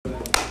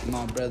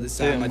my brother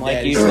side, my like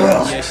daddy you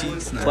side. said. Yeah,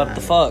 she's not. What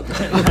the fuck?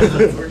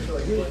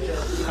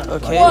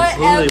 Okay.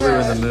 Completely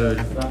ruined the mood.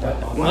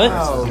 What?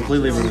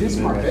 Completely ruined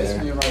the mood right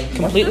there.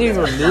 Completely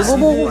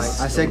removable?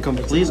 I said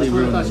completely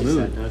ruined the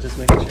mood.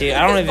 Dude,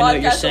 I don't even know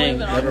what you're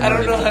saying. I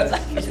don't know.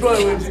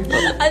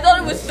 I thought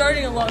it was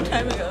starting a long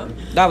time ago.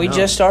 No, we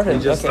just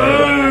started.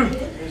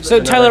 Okay. So,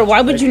 Tyler,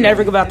 why would you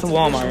never go back to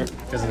Walmart?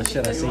 Because of the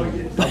shit I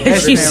seen. What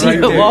did you see at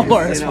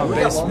Walmart?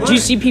 Did you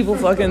see people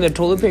fucking in the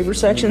toilet paper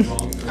section?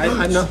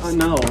 I know.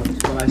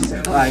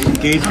 But I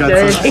Gage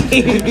got some.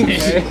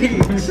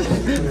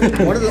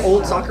 One of the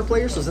old soccer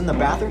players was in the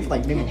bathroom for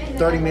like maybe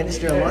 30 minutes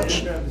during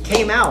lunch.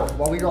 Came out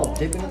while we were all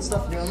dipping and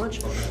stuff during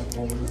lunch.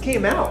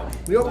 Came out.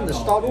 We opened the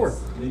stall door.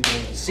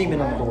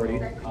 Semen on the door,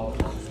 dude.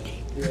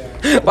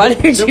 Why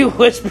did you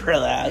whisper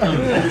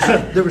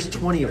that? There was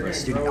 20 of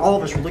us, dude. All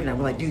of us were looking at it.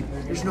 We're like, dude,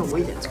 there's no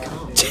way that's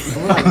cum. And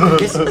we're like,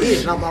 yes, it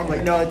is. And I'm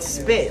like, no, it's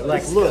spit.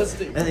 Like, look.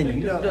 And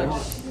then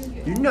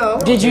you know.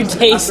 Did you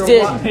taste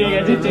it?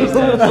 Yeah, did taste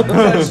it.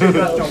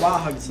 After a while,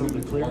 hugged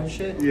something clear and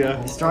shit.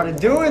 Yeah. He started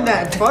doing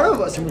that in front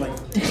of us, and we're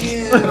like,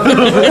 damn.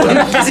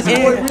 This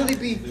boy really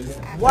be.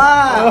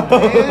 Wow,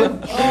 man.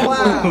 Oh,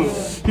 wow.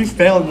 He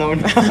failed no. When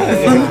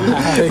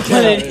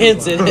it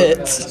hits, it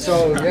hits.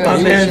 So, yeah. My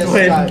he man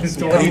just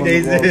played got 20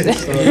 days in. Do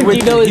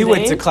you know his He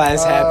went to name?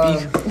 class happy.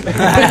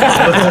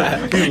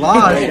 He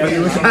lost, but he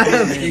was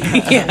happy.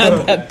 He had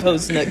that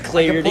post-nut Point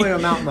clarity.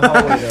 him out in the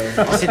hallway,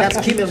 though. See,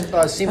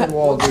 that's Seaman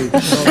Wall, dude.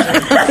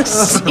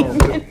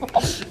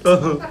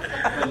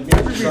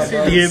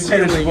 The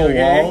impenetrable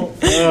wall.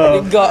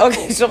 God,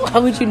 okay, so why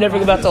would you never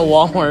go back to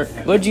Walmart?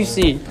 What'd you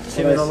see?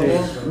 Semen on the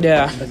wall?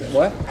 Yeah.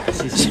 What?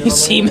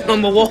 Semen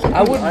on the wall.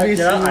 I wouldn't be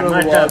semen on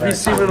the wall. I'd be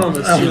semen on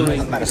the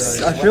ceiling. I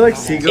feel like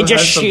Seago It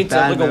just has some shoots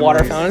bad up like a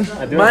water memories.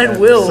 fountain. Mine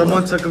will.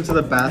 Someone took him to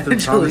the bathroom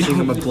promising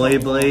him a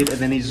blade, and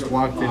then he just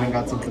walked in and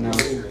got something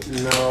else.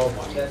 No,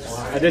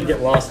 I did get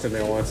lost in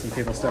there once, and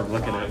people started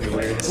looking at me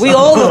weird. We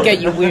all look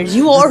at you weird.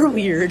 You are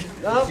weird.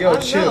 Yo,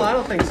 chill. No, I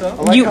don't think so.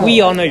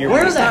 We all know you're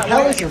Where weird. the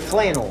hell is your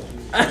flannel?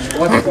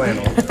 What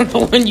flannel? The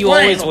one you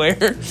always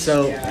wear.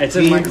 So It's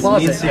in my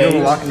closet. Me and Seago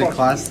were walking to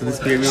class to this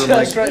period. We were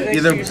like,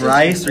 either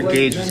Bryce or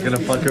Gage was gonna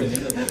fucking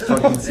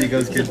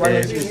Seago's good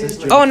day.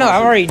 Oh no,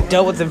 I've already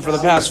dealt with him for the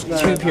past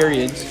 2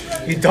 periods.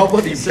 You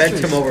doubled, you bent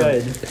him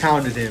over,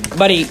 pounded him.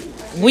 Buddy,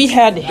 we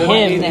had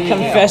him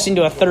confessing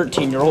to a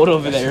 13-year-old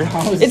over there.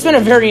 It's been a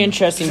very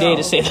interesting day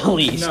to say the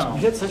least. No.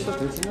 She's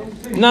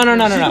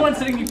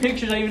sending me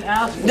pictures. I even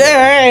asked for.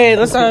 Hey,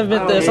 let's not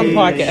admit this on the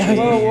podcast.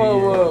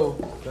 Whoa.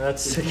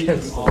 That's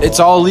against. It's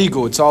all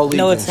legal. It's all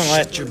legal. No, it's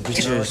not. Your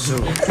bitches.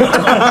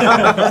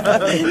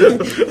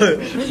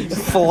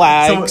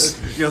 Flags.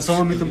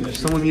 Someone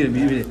muted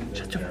me.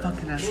 Shut your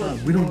fucking ass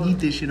up. We don't need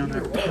this shit on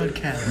our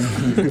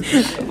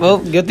podcast. Well,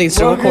 good thing it's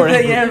still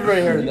recording. Yeah,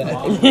 everybody heard that.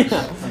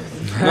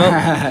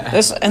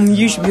 Well, and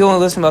you should be able to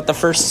listen about the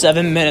first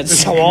 7 minutes.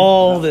 So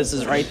all this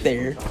is right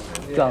there.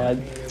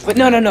 God. But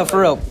no, for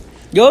real.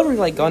 You ever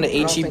gone to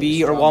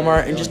HEB or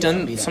Walmart and just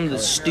done some of the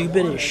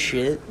stupidest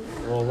shit?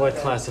 Well, what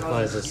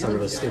classifies as some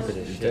of the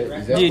stupidest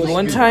shit? Dude,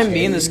 one time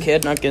me and this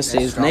kid, not gonna say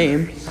his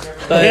name,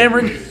 but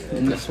Cameron.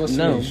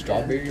 no,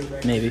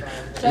 maybe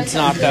it's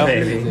not though.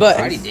 Maybe.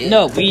 But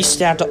no, we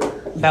stacked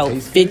about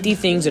 50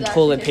 things of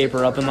toilet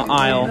paper up in the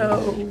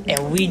aisle,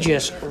 and we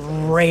just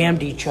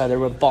rammed each other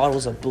with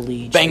bottles of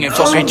bleach. Banging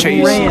fucking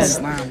cheese.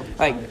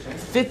 Like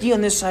 50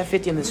 on this side,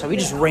 50 on this side. We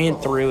just ran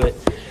through it,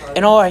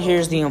 and all I hear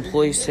is the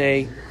employees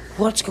say,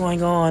 "What's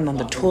going on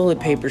the toilet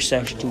paper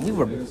section?" Dude, we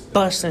were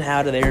busting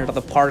out of there into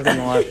the parking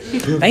lot.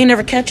 They ain't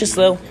never catch us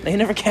though. They ain't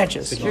never catch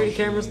us. Security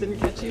cameras didn't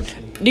catch you?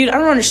 Dude, I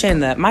don't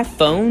understand that. My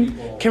phone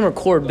can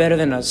record better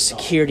than a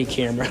security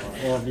camera.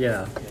 Well,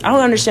 yeah. I don't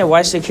understand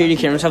why security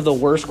cameras have the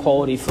worst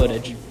quality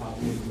footage.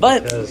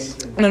 But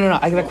no.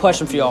 I got a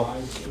question for y'all.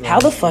 How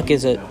the fuck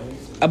is it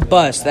a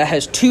bus that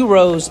has 2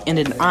 rows and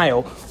an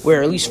aisle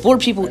where at least 4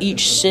 people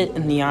each sit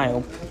in the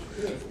aisle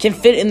can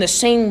fit in the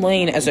same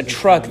lane as a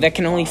truck that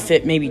can only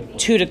fit maybe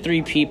 2 to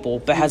 3 people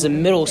but has a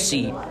middle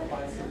seat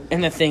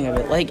in the thing of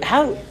it? Like,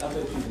 how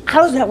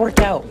does that work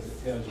out?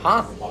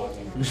 Huh?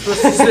 You're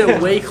supposed to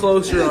sit way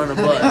closer on a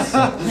bus.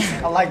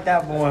 I like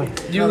that boy.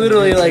 You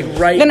literally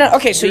right. No.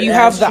 Okay, so you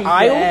have the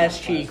aisle, ass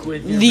cheek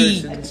with your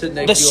person sitting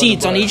next the to you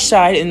seats on the each bus.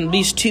 side, and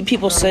these 2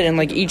 people sit in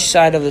each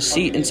side of the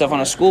seat and stuff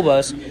on a school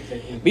bus.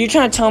 But you're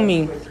trying to tell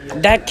me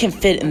that can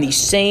fit in the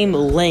same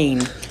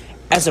lane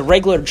as a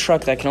regular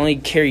truck that can only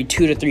carry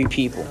 2 to 3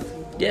 people?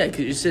 Yeah,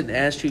 because you're sitting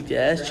ass cheek to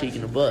ass cheek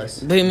in a bus.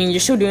 But I mean, you're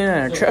still doing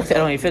that in a truck that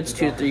only fits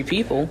 2 to 3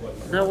 people.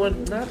 No,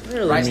 not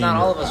really. Right, not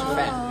all of us are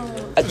fat.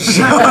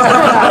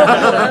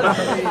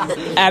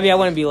 Abby, I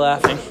wouldn't be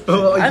laughing.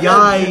 Oh,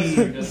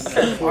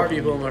 yikes. 4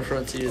 people in my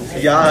front seat.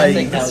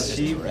 Yikes.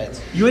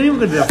 You ain't even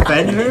gonna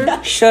defend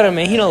her? Shut up,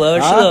 man. He don't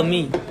love her. She love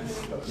me.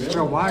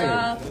 Bro,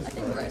 why?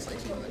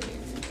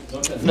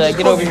 Like,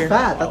 get over here.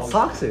 Fat, that's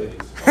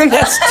toxic.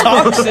 That's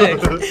toxic.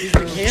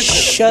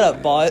 Shut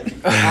up, bot.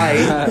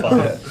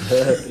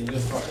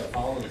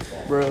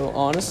 Bro,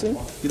 honestly.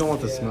 You don't want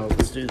the smoke.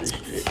 Let's do this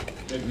shit.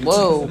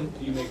 Whoa.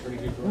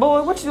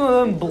 Boy, what you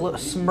doing with them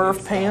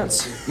Smurf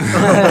pants?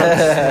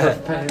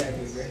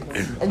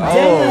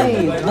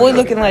 Dang. Boy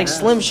looking like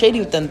Slim Shady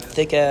with them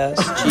thick ass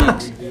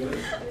cheeks.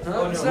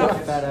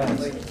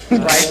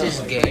 Bryce is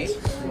gay.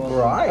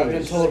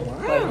 Right.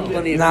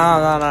 No,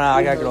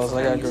 I got girls.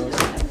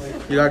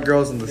 You got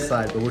girls on the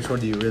side, but which one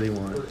do you really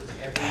want?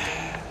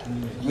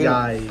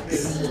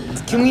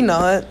 Yikes. Can we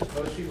not?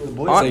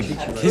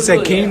 He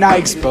said, "Can you not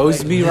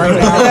expose me right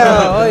now?"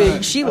 Yeah,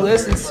 like, she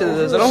listens to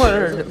this. I don't want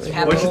her.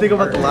 What'd you think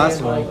about the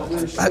last one?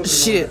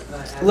 Shit.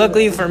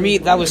 Luckily for me,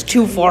 that was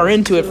too far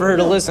into it for her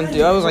to listen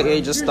to. I was like,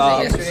 hey, just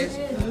stop.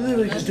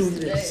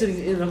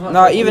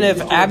 No, even if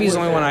Abby's the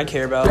only one I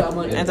care about.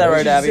 Ain't that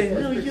right, Abby? You're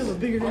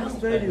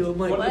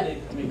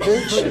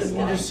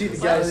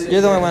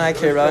the only one I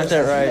care about. Ain't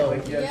that right?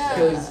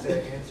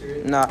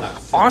 Nah.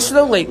 Honestly,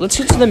 though, like, let's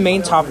get to the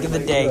main topic of the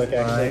day.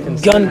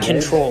 Gun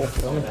control.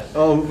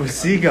 Oh,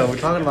 Seago, we're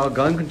talking about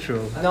gun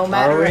control. No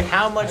matter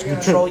how much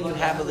control you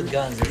have of the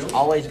guns, there's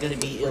always going to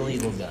be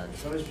illegal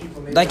guns.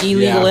 Like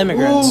illegal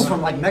immigrants.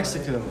 From like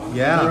Mexico.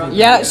 Yeah.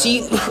 Yeah,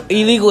 see,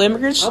 illegal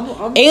immigrants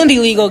and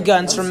illegal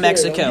guns from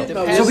Mexico.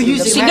 So we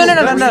use See,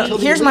 no.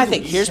 Here's my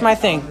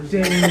thing.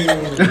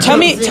 Tell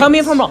me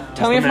if I'm wrong.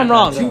 Tell me if I'm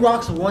wrong. 2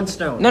 rocks with 1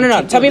 stone. No.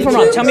 Tell me if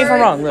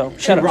I'm wrong. Lil.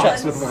 Shut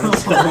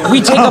up.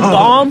 We take a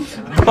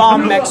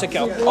bomb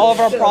Mexico. All of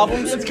our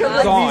problems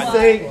gone.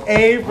 Saying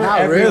A for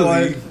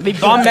everyone. We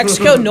bomb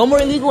Mexico. No more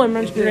illegal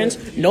immigrants.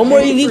 No more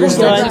illegal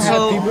guns.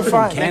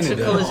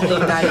 Mexico is in the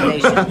United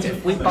Nations.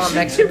 If we bomb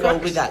Mexico,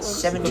 we got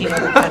 17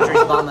 other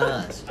countries bombing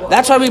us.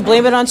 That's why we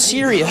blame it on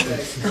Syria.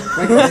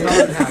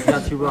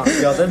 Got 2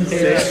 rocks. Yo, them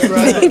sick.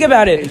 Think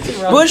about it.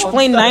 Bush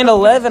blamed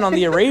 9/11 on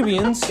the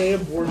Arabians.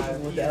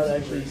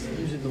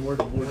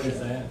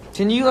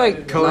 Can you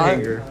like Coat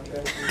hanger.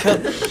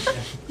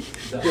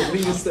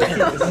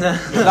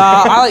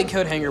 Nah, I like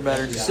coat hanger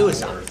better.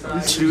 Suicide.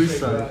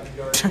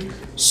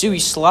 Suey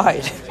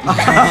slide.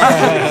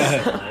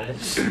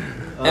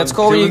 That's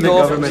called when you Doing the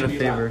go. government a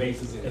favor.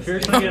 If you're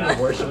trying to get an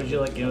abortion, would you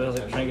like, you know,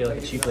 like trying to get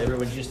like a cheap labor?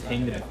 Would you just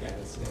hang the?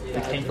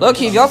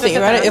 Look, if y'all think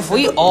about it, if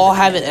we all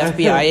have an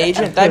FBI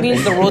agent, that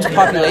means the world's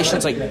population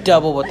is like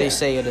double what they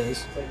say it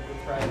is.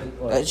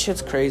 That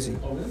shit's crazy.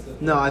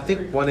 No, I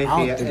think one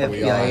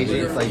FBI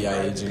agent like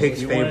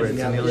picks favorites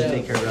and he'll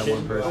take care of that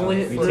one person. We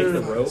take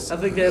the rope. I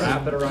think they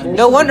wrap it around.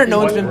 No wonder no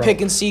one's been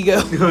picking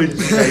Seago.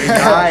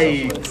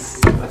 Yikes.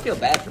 I feel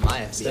bad for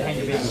my FBI.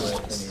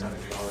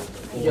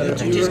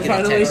 Did you just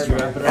get a text?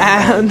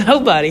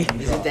 Nobody.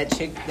 Is it that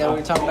chick that we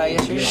were talking about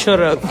yesterday? Shut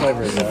up.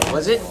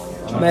 Was it?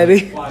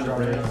 Maybe.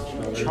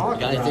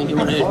 Got anything you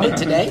want to admit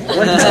today?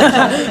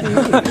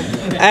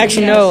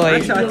 Actually, no.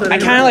 Like, I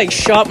kind of like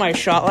shot my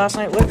shot last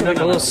night with like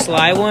a little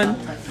sly one,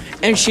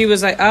 and she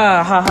was like,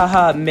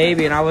 ha,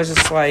 maybe, and I was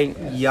just like,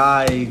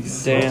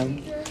 Yikes.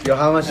 damn. Yo,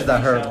 how much did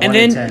that hurt? And 1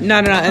 in then 10. no,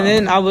 and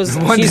then I was.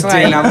 She's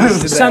like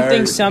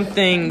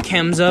something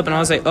comes up, and I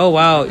was like, oh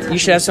wow, you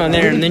should have someone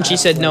there. And then she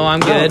said, no, I'm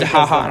good,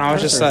 haha. And I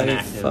was just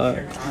like, fuck.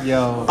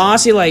 Yo.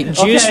 Honestly, like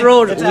Juice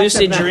WRLD,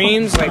 Lucid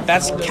Dreams, like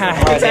that's kind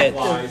of how it hit.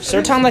 So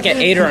we're talking like an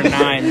 8 or a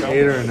 9.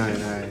 8 or a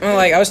 9, alright. And,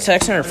 like I was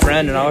texting her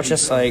friend, and I was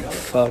just like,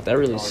 fuck, that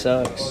really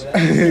sucks.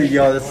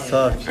 Yo, that's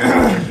tough.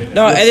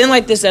 No, and then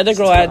like this other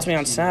girl added me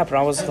on Snap, and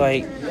I was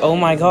like, oh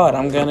my god,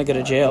 I'm gonna go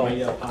to jail.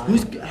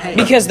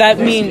 Because that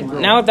means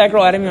now if that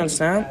girl added me on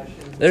Snap,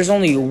 there's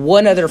only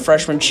one other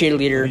freshman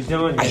cheerleader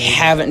I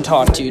haven't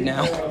talked to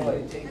now.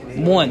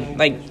 One,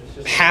 like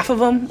half of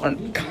them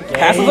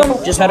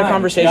just had a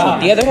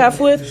conversation. The other half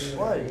with,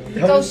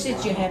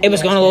 it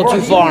was going a little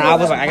too far, and I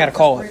was like, I gotta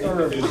call it.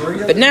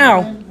 But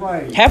now,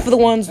 half of the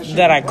ones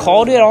that I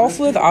called it off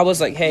with, I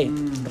was like, hey,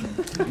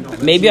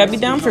 maybe I'd be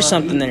down for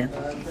something there.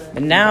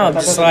 And now I'm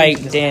just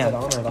like, damn,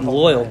 I'm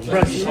loyal.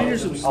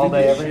 All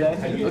day, every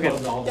day? Okay.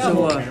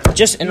 So,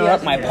 Just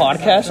interrupt my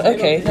podcast?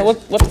 Okay, now what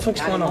the fuck's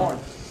going on?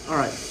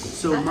 Alright,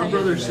 so my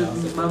brother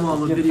sent my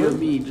mom a video of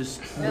me just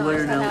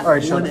blaring out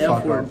Alright, shut one the fuck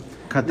F word. up.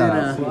 Cut that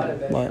out.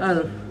 What? I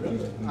don't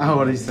Oh,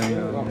 what are you saying?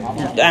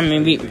 I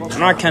mean, we're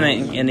not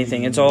cutting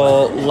anything. It's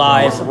all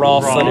live,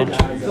 raw footage.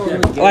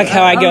 I like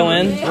how I go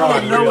in.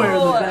 out of nowhere in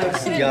the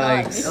backseat.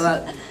 Yikes.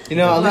 Last You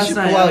know, at least you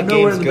pull out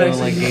games going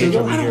like Gage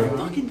over I here. don't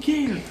fucking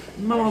care.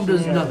 My mom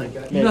does nothing.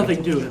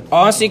 Nothing to it.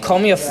 Honestly, call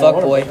me a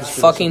fuckboy.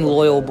 Fucking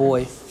loyal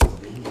boy.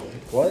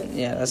 What?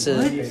 Yeah, that's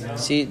it.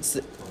 See, it's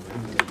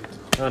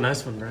Oh,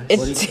 nice one, Bryce.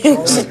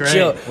 it's a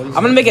joke. I'm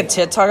gonna make a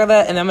TikTok of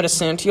that, and I'm gonna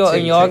send it to y'all,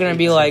 and y'all are gonna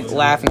be like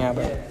laughing at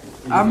it.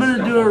 I'm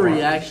gonna do a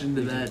reaction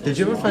to that. Did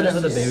you ever find out who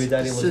the baby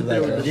daddy was? Sit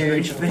there with a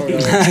strange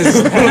face.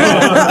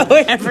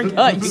 Wait, I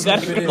forgot.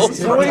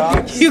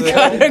 You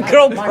got a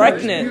girl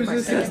pregnant.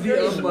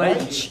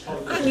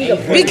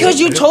 Because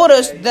you told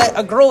us that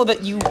a girl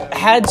that you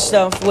had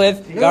stuff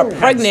with got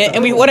pregnant,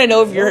 and we want to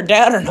know if you're her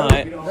dad or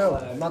not. No,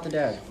 I'm not the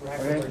dad.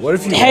 Okay? What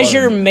if you Has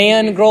your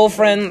man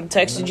girlfriend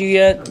texted you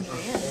yet?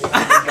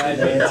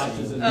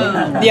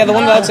 Yeah, the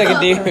one that looks like a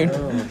dude.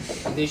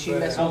 Did she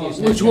mess with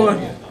you? Which one?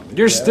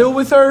 You're still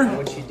with her?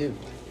 What'd she do?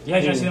 You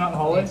guys trying to see them out in the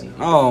hallway?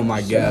 Oh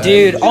my god.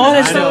 Dude,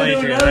 honestly, I know,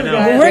 Adrian, I know.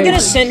 when we're gonna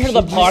send her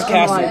the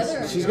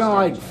podcast. She's gonna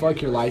like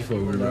fuck your life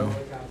over, bro.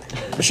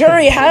 She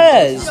already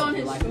has. On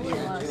his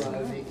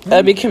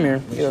Abby, come here.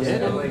 Get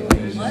over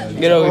here.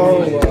 Get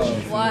over here.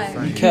 Why?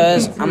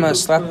 Because I'm gonna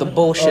slap the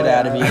bullshit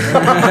out of you.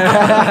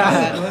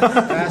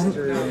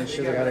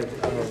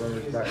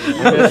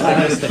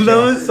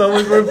 That was so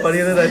much more funny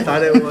than I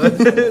thought it was.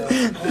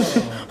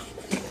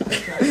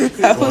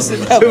 That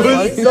wasn't that It was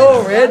funny.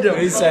 so random.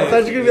 I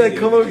thought you were gonna be like,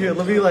 come over here,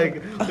 let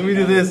me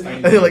do this.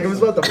 And you're like, I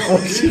was about to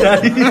bullshit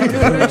out of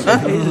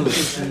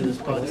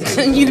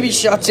you. You'd be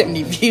shocked at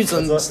any views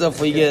on stuff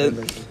we get.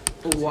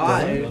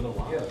 Why?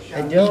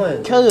 Hey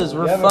Dylan, Because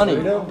we're funny.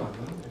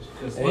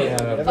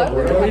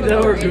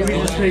 Burrito, or do we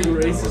just make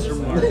racist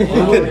remarks? you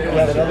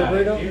have another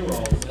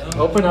burrito?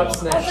 Open up I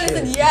Snapchat.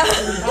 said, yeah.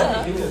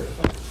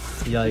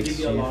 Yikes,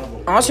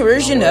 Chief. Honestly,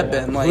 where's Jeanette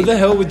been? Like, Who the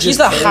hell would she's just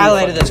the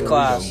highlight of this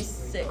class.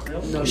 Sick.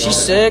 She's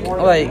sick?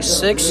 Like,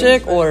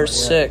 sick, or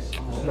sick?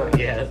 Not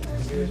yet.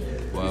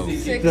 Wow.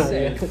 Sick. They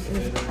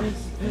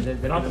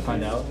don't have to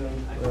find out.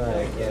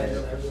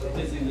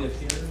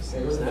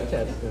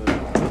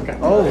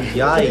 Oh,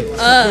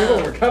 yikes.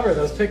 People recover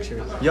those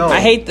pictures. Yo, I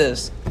hate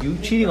this. you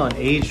cheating on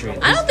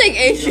Adrian. I don't think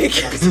Adrian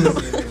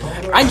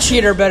I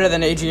treat her better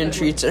than Adrian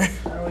treats her.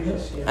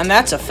 And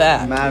that's a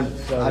fact.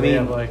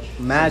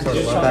 Mad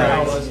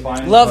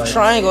respect. Love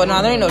triangle.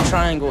 Nah, there ain't no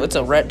triangle. It's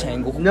a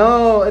rectangle.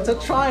 No, it's a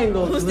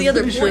triangle. Who's I'm the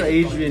other pretty sure point?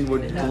 Adrian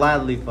would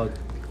gladly fuck.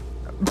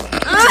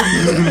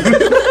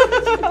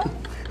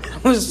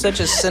 It was such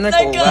a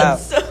cynical That got laugh.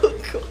 so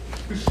cool.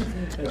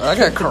 I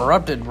got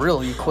corrupted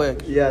really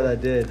quick. Yeah,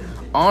 that did.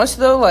 Honestly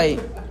though, like,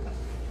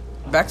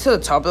 back to the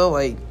top though,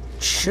 like,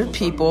 should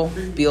people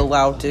be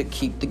allowed to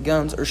keep the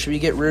guns, or should we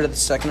get rid of the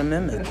Second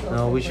Amendment?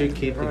 No, we should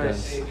keep the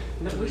guns.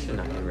 No, we should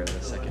not get rid of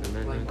the Second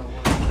Amendment.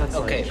 That's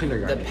Okay, like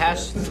kindergarten. the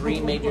past 3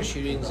 major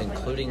shootings,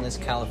 including this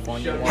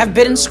California one, Have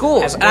been in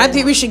schools, and I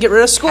think we should get rid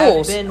of have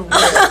schools. been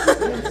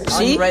with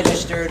See?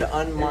 unregistered,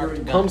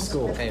 unmarked guns.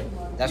 Homeschool. Okay,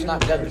 that's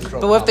not gun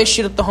control. But what if they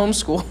shoot up the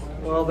homeschool?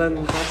 Well,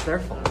 then that's their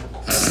fault.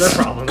 That's their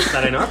problem.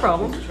 That ain't our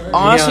problem.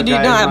 Honestly, dude,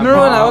 guys, no, I my remember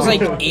when I was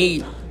problem. like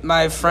 8.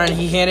 My friend,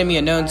 he handed me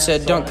a note and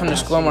said, "Don't come to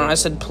school tomorrow." I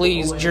said,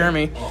 "Please,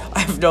 Jeremy, I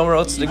have nowhere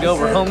else to go.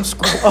 We're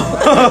homeschooled."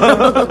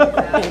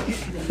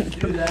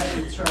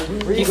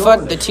 He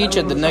fucked the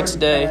teacher the next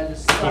day.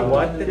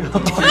 What? Yeah,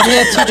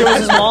 the teacher was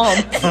his mom.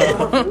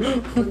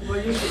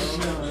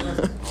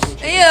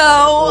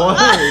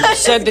 Ew.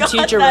 Said the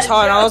teacher was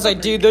hot, and I was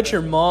like, "Dude, that's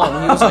your mom."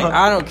 And he was like,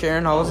 "I don't care,"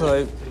 and I was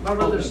like,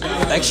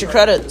 "Extra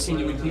credits."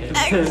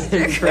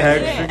 Extra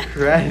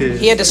credit.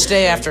 He had to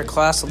stay after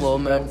class a little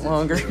bit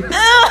longer.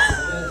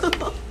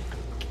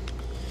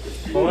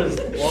 What was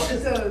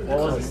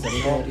it? City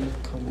Hall?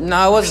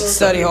 No, it wasn't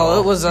study hall.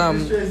 It was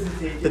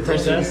The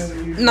princess?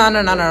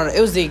 no. It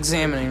was the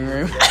examining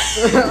room. Gage,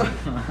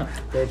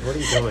 what are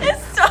you doing?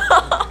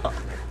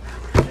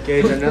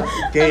 Gage,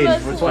 Gage,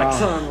 what's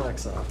Flex wrong? on,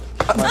 Lex off.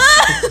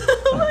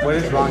 What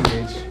is wrong,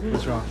 Gage?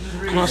 What's wrong?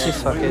 Honestly,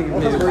 fuck it.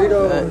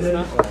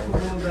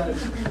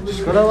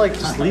 Just go to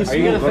just leave Are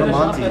you school, gonna go to finish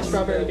off that Monty's.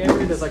 strawberry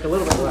Gatorade? There's like a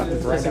little bit left.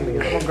 It's like something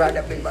else.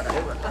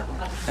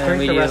 And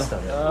we Drink the do. rest of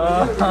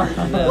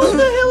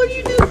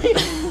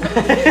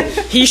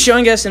it. He's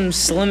showing us some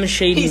Slim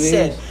Shady He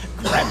said,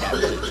 moves.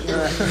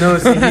 No,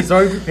 see, he's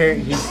already prepared.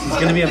 He's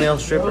gonna be a male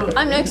stripper.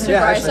 I'm next to Yeah,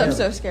 Bryce. actually, I'm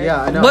so scared.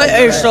 Yeah, I know. What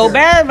is so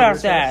bad about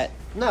that?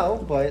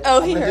 No, but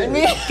Oh, he heard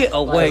me. Get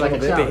away, Like a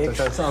challenge.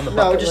 bitch. It's on the no,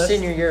 bucket just list.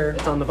 senior year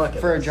It's on the bucket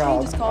for a list.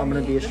 job. Just call I'm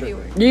gonna me be a a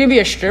stripper. You gonna be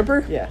a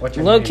stripper? Yeah, What's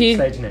your Low name? key.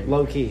 Stage name.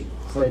 low key.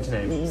 Stage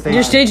name.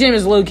 Your stage name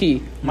is Low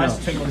Key. Mine's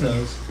Twinkle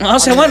Toes.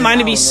 Also, I want mine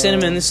to be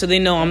Cinnamon so they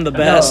know I'm the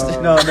best.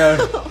 No.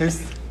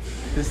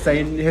 His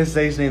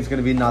stage name's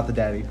gonna be Not the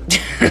Daddy.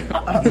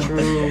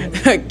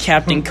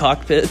 Captain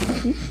Cockpit.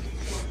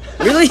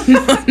 Really?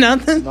 No,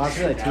 nothing? No, I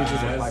feel like teachers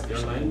are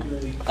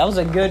 5%. That was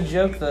a good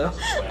joke, though.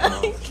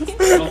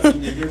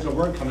 There's a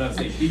word coming out,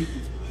 say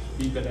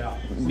beep it out.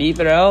 Beep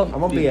it out.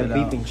 I'm gonna be a Beep it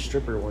out. beeping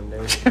stripper one day.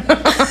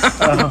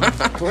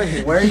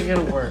 Where are you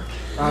gonna work?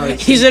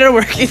 He's gonna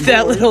work at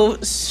that little. I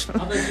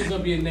thought you was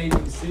gonna be a Navy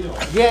SEAL.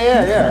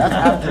 Yeah.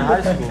 That's after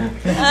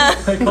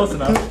high school. Close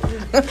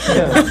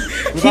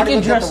enough. He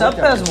can dress up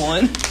as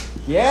one.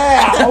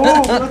 Yeah.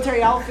 Oh,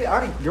 military outfit.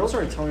 Girls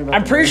already telling me about.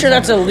 I'm pretty sure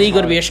that's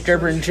illegal to be a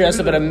stripper and dress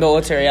up in a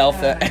military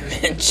outfit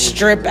and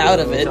strip out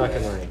of it.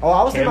 Talking like Oh,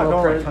 I was thinking about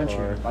going to Camel country.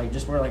 print or- Like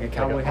just wear like a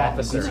cowboy hat and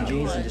officer Gucci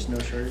jeans outfit. and just no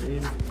shirt,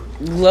 dude.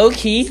 Low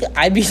key,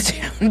 I'd be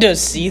down to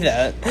see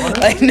that.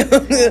 Like no,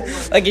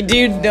 like a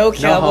dude, no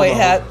cowboy homo.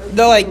 hat,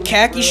 no like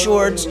khaki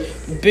shorts,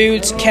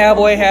 boots,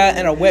 cowboy hat,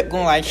 and a whip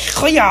going like,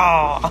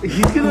 "Hiya!"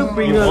 He's gonna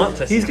bring want up.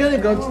 to see He's gonna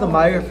go to the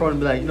microphone and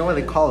be like, you know what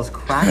they call us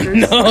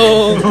crackers?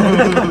 No,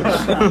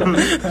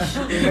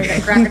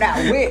 Crack it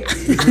out, whip.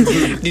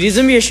 dude, he's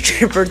gonna be a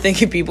stripper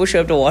thinking people should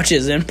have to watch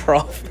his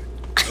improv.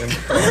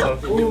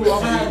 Ooh, I'm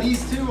gonna have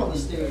these two on the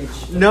stage.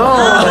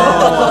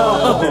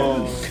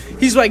 No.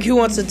 He's like, who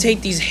wants to take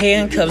these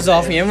handcuffs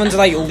off me? Everyone's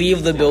like,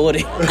 leave the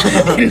building.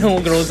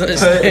 No girls in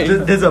his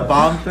thing. There's a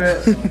bomb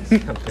threat.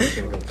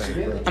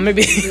 I'm gonna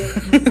be.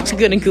 It's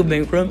good and cool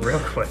bankrupt. Real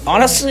quick.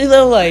 Honestly,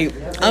 though, like,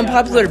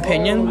 unpopular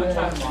opinion,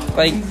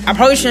 like, I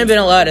probably shouldn't have been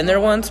allowed in there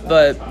once,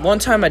 but one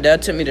time my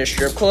dad took me to a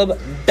strip club.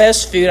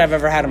 Best food I've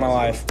ever had in my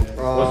life.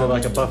 Was it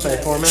like a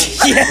buffet format?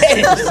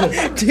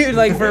 Yes! Dude,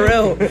 like, for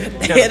real.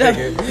 They had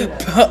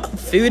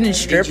food and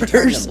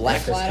strippers.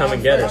 Black Just come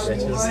and get it,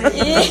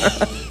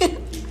 bitches.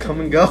 Come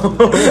and go. Come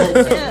and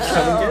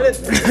get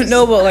it.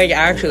 No, but, like,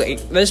 actually,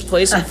 this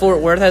place in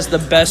Fort Worth has the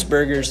best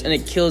burgers, and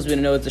it kills me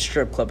to know it's a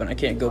strip club and I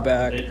can't go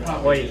back.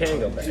 Well, you can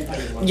go back.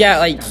 Yeah,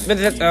 like, but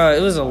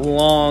it was a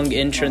long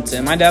entrance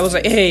in. My dad was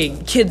like, hey,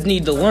 kids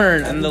need to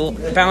learn, and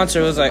the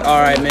bouncer was like, all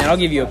right, man, I'll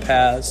give you a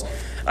pass.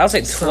 I was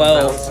like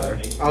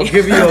 12. I'll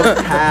give you a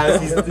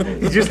pass.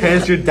 He just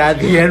hands your dad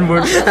the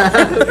N-word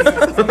pass.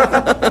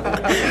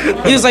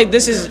 He was like,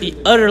 this is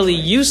utterly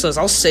useless.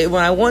 I'll say it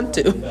when I want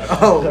to.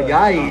 Oh,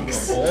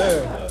 yikes.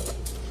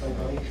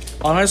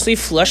 Honestly,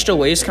 Flushed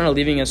Away is kind of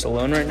leaving us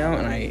alone right now,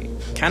 and I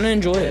kind of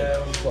enjoy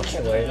it. Flush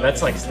away.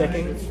 That's like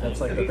sticking. That's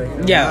like the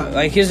thing. Yeah,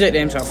 like his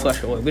nickname's not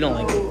Flushed Away. We don't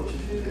like it.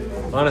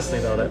 Honestly,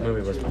 though, that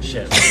movie was my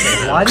shit.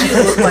 Why do you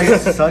look like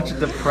such a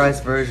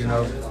depressed version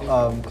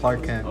of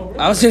Clark Kent?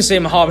 I was gonna say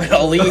Muhammad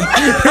Ali.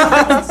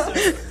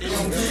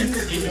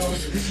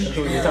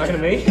 Who, you talking to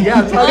me?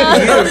 Yeah, I'm talking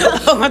to you.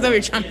 Oh, I thought we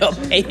were trying to help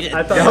Peyton.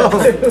 I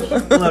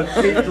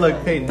thought.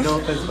 Look, Peyton, no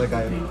offense, but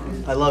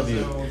I love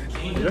you.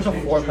 There's a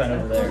floor plan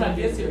over there.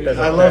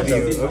 I love you,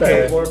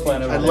 okay? Floor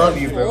plan over I there. love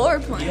you, bro. Floor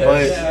plan.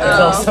 But There's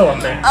also a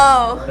map.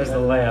 Oh. There's the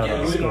layout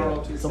of the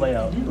school. It's the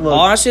layout.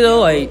 Honestly, though,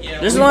 like,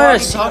 there's a We've lot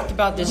already of... talked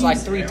about this like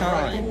 3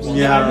 times. I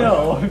yeah,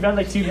 know. We've had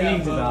like 2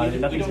 meetings about it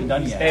and nothing's been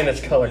done yet. And it's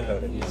color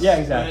coded. Yeah,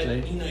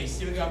 exactly.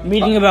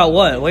 Meeting about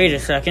what? Wait a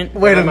second.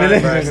 wait a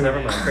minute. Bryce,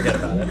 never mind. Forget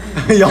about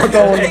it. Y'all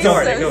don't want to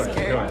Ignore tell it. Ignore it.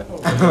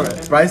 Ignore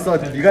it. Bryce.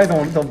 You guys don't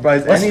want to tell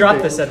Bryce Let's anything.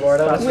 drop this,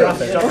 Eduardo. Let's drop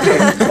it.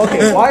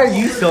 Okay, why are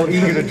you so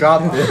eager to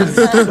drop this?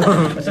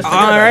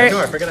 Alright.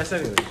 Ignore it. Forget I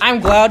said anything. I'm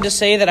glad to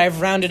say that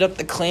I've rounded up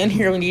the clan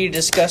here. We need to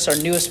discuss our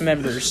newest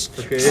members.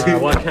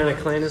 What kind of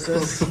clan is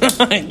this?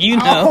 You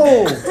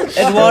know.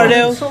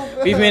 Eduardo,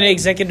 we've made an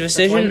executive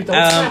decision.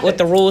 With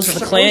the rules of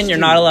the clan, you're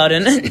not allowed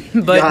in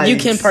it, but you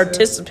can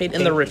participate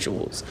in the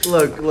rituals.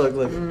 Look.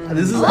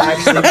 This is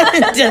actually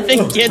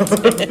Devin gets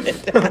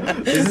it.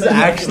 this is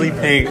actually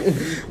pink.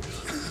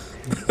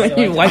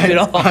 You wipe it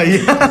off.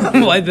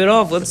 Yeah. Wipe it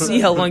off. Let's see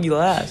how long you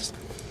last.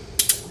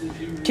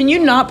 Can you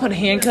not put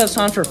handcuffs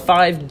on for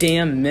 5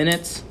 damn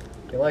minutes?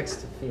 He likes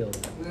to feel.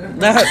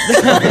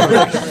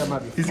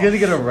 He's gonna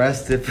get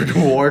arrested for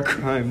war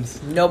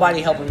crimes.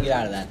 Nobody help him get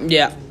out of that.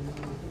 Yeah.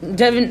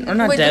 Devin, or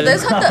not Wait, did Devin.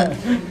 this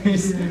have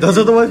the... Those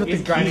are the ones with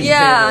the keys.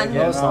 Yeah.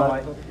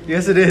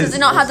 Yes, it is. Does it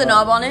not have the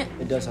knob on it?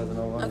 It does have the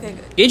no one. Okay,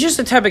 good. He's just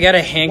the type of guy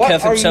to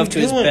handcuff What are himself you to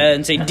his doing? bed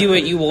and say, do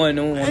what you want,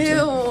 no one wants Ew,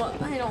 to.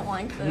 I don't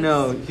like this.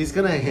 No, he's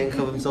gonna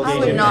handcuff himself. I to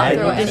would his not bed.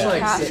 throw any Just,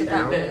 like, cash sit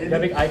at that. You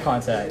gotta make eye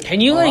contact.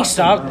 Can you, like,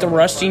 stop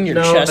thrusting your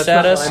No, chest that's at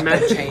not us? what I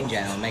meant. Change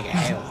out and make it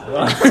hell.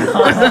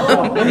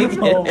 Oh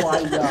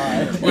my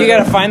god. You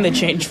gotta find the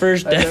change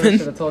first, I never should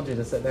Devin. have told you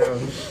to sit down.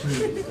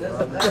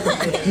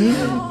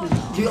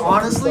 Dude,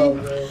 honestly,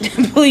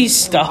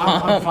 Please I'm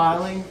stop.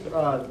 filing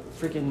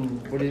freaking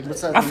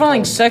what's that? I'm thing filing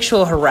called?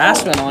 sexual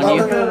harassment on No.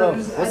 you.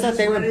 What's that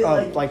thing with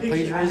like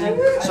plagiarism?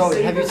 So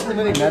have you seen the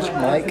movie Magic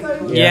Mike?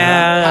 Half of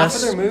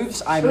Yes. their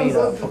moves I made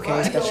up. Okay,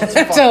 that shit's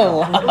That's fucked a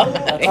up.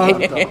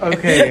 lie.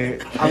 Okay,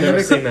 I've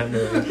never seen that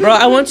movie. Bro,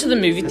 I went to the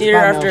movie theater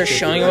after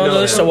showing one of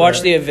those to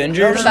watch The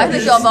Avengers. The fact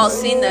that y'all have all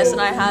seen this and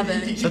I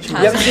haven't. You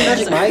haven't seen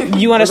Magic Mike?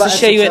 You want us to What about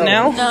show you it SXL?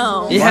 now?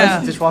 No.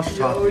 Yeah. dishwasher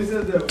top.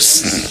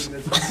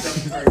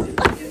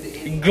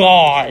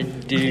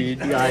 God, dude.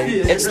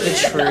 It's the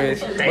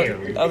truth.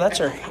 Damn. Oh, that's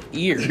her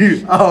ear.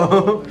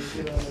 Oh,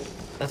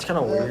 That's kind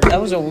of weird. That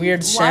was a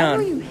weird Why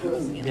were sound. you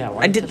hitting me?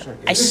 I did.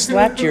 I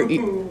slapped your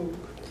ear.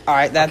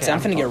 Alright, that's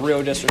I'm finna get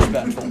real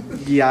disrespectful.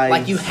 yeah.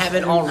 Like you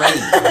haven't already.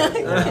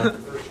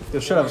 Yo,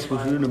 shut up,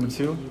 Squidward. Number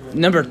 2.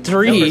 Number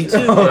 3.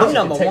 I'm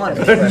number 1.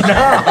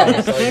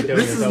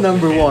 This is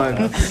number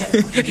 1.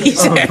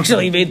 He's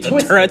actually made the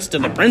threats to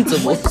the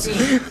principals.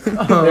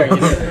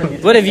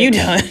 What have you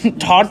done?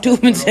 Talked to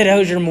him and said,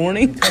 "How's your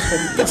morning?"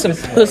 That's some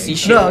pussy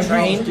shit. No,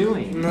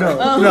 Doing.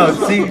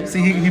 No.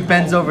 See, he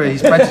bends over, he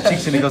spreads his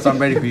cheeks, and he goes, "I'm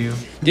ready for you."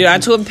 Dude, I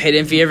told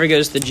Peyton if he ever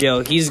goes to jail,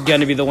 he's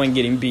gonna be the one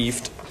getting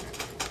beefed.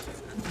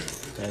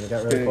 And it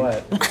got really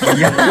quiet.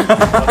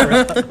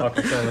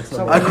 Awkward silence.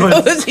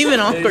 That was even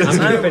awkward.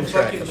 I'm keeping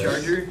track of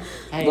this.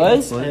 Hey, What?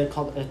 it's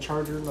called a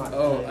charger, not.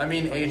 Oh, I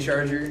mean a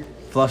charger.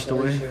 Flushed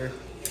away.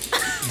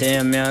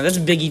 Damn, man, that's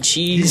Biggie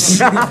Cheese.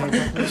 Oh,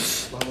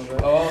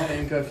 I'll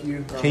handcuff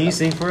you. Can you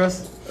sing for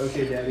us?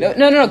 Okay, Daddy.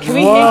 No. Can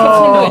we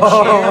handcuff him to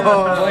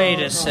a chair? Wait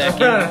a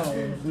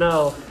second.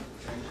 No.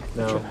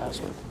 Yeah,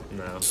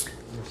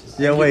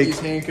 Get wait. these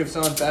handcuffs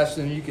on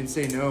faster than you can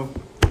say no.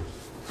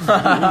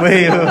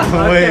 Wait.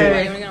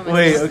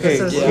 Okay.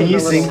 This is Can you a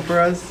sing little- for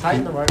us?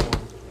 Tighten the right one.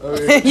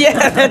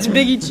 Yeah, that's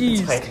Biggie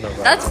Cheese.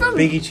 That's from.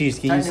 Biggie Cheese,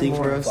 can you sing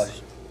for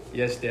us?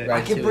 Yes, Dad.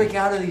 I can break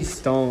out of these.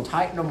 Don't.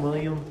 Tighten them,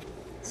 William.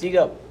 So you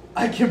go.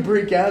 I can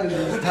break out of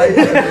these.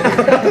 Tighten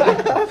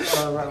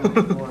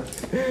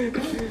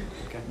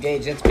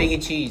Gage, that's big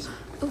and cheese.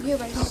 Oh, here,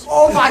 Bryce.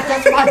 Oh my,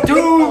 that's my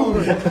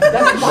dude.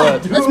 That's my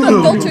dude. Let's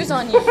put filters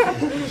on you.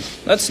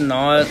 That's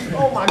not.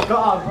 Oh my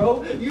god,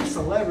 bro. You a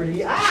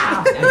celebrity.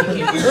 Ah. Ooh,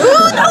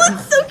 that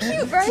looks so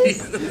cute,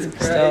 Bryce.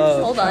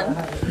 Stop. Hold on.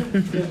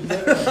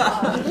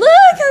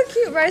 Look how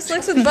cute Bryce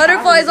looks with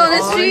butterflies on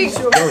his cheeks.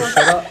 Yo, shut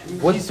up.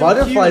 What's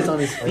butterflies on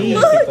his feet?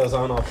 Keep those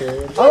on all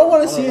period. I don't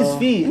want to see his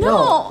feet.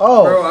 No.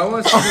 Oh. Bro, I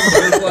want to see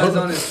the butterflies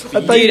on his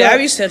feet. Dude,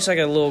 Abby's such like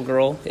a little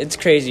girl. It's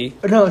crazy.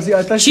 No, see,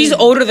 I thought She's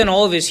older than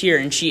all of us here,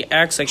 and she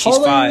acts like she's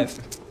How old are you?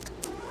 5.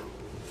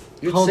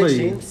 How old are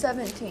you?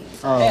 17.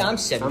 Hey, I'm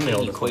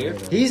 17, you queer.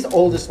 He's the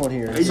oldest one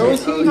here. So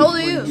is he. How old are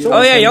you?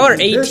 Oh yeah, y'all are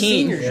They're 18.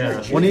 seniors.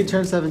 Yeah. When did he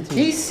turn 17?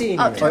 He's senior.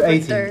 October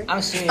 18. 3rd.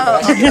 I'm seeing Oh,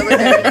 October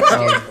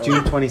 3rd.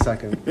 June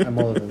 22nd. I'm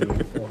older than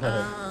you.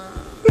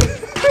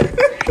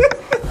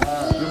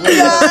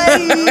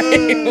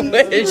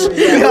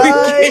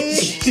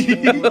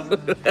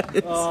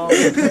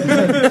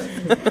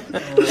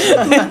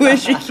 I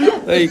wish you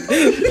could like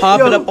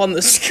pop it up on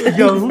the screen.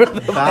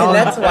 And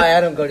that's why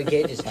I don't go to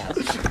Gage's house.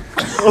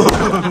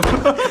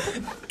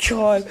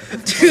 God,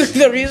 dude,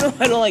 the reason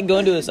why I don't like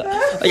going to his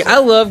house, like I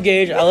love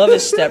Gage, I love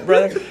his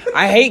stepbrother.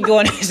 I hate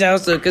going to his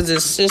house though because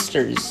his sister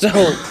is so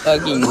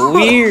fucking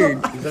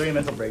weird. He's having a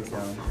mental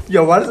breakdown.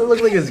 Yo, why does it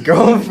look like his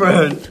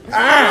girlfriend?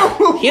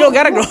 He don't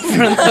got a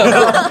girlfriend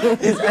though.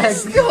 His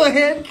ex. Go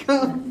ahead,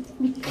 come.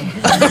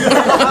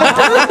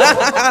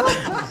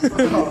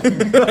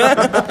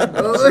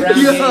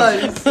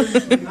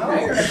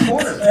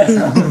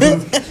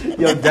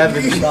 Yo,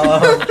 Devin,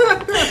 stop.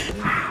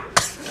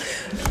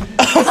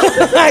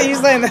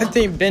 He's letting that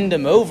thing bend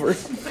him over.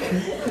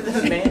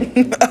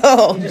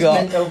 Oh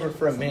god. Bent over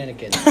for a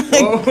mannequin.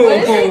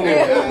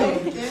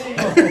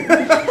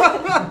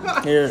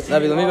 Here,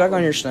 Abby, let me back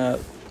on your snap.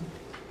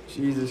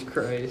 Jesus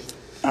Christ.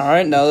 All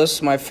right, now this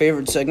is my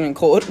favorite segment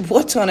called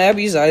 "What's on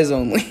Abby's Eyes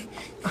Only."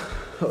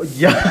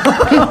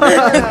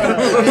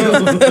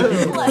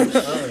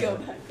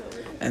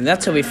 And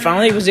that's how we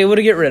finally was able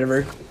to get rid of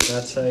her.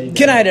 That's how you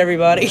Good night,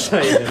 everybody. So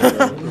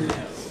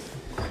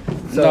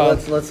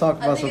let's talk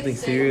about something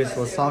serious.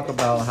 Let's talk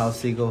about how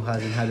Seagull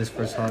hasn't had his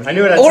first hug. I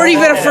knew it had Or something-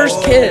 even a first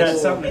It kiss. had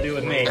something to do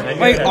with me. I knew it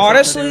Like had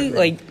honestly, something to do with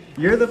like me.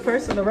 You're the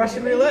person, the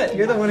Russian roulette.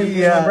 You're the one who blew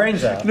Yeah. my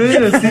brains out. No, see,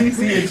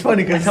 it's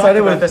funny because it talked started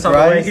about with this on the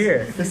way Bryce.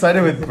 here. It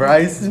started with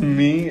Bryce,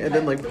 me, and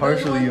then like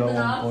partially you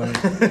at one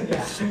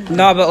point.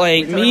 no, but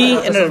like me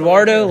and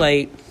Eduardo,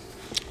 like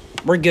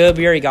we're good.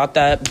 We already got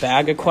that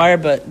bag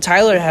acquired, but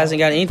Tyler hasn't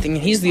got anything.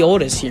 And he's the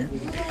oldest here,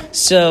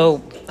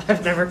 so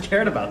I've never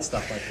cared about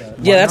stuff like that.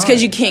 yeah, that's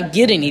because you can't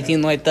get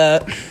anything like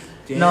that.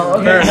 No,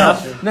 okay, Fair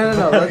enough.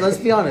 No. Let's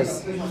be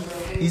honest.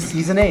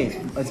 He's an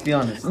 8. Let's be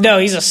honest. No,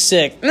 he's a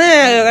 6. Nah,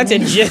 that's a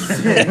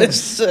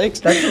generous 6.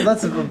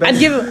 That's a I'd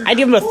give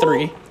him a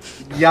 3.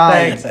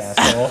 Thanks, Yikes.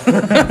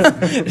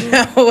 asshole.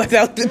 Now,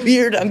 without the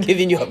beard, I'm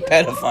giving you a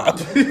pedophile.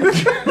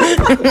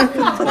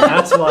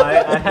 That's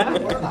why I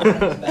have one.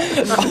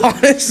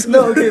 Honestly,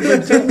 No, okay,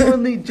 but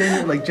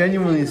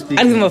genuinely speaking.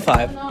 I'd give him a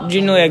 5.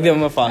 Genuinely, I'd give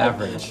him a 5.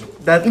 Average.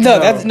 That's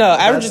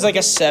Average is like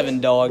a 7,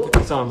 dog.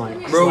 So I'm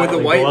like, Bro, with the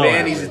slightly white below van,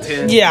 average. he's a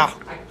 10. Yeah.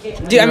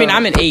 Dude, I mean,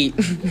 I'm an 8.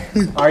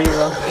 Are you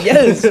though?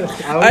 Yes.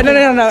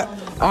 No.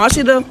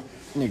 Honestly, though.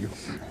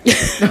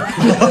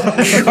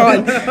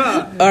 God.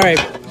 All right.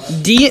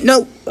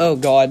 No. Oh,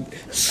 God.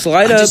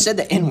 Slide I up. just said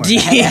the N-word. I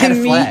had a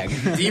DM me. flag.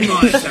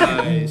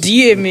 Demonetized.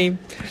 DM me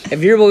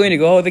if you're willing to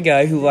go out with a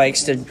guy who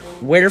likes to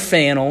wear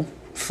flannel,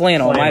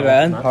 my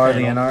bad.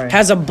 Hardly NRA.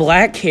 Has a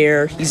black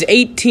hair. He's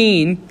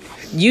 18.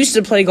 Used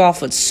to play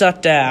golf with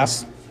sucked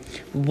ass.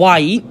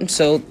 White,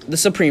 so the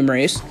Supreme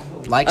race.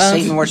 Like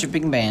Satan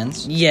worshipping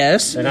bands.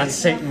 Yes. They're not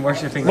Satan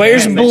worshipping.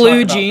 Wears bands. They blue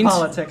talk about jeans.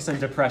 Politics and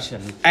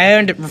depression.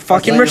 And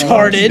fucking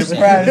retarded.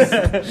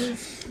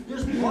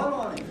 There's blood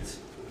on it.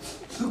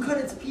 Who cut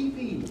its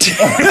pee-pee?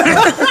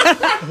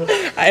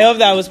 I hope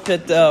that was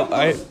picked up.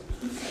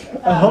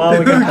 Well,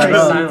 we got kind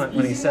of silent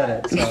when he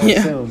said it. So I Yeah.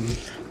 assume.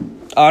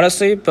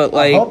 Honestly, but I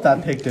like hope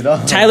that picked it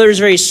up. Tyler's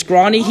very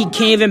scrawny. He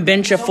can't even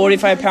bench a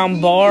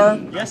 45-pound bar.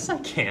 Yes, I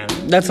can.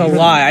 That's a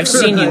lie. I've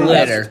seen you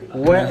lift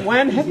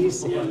When have you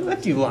seen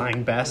lift, you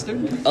lying bastard?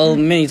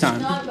 many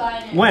times.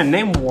 When?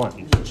 Name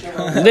one.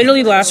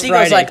 Literally last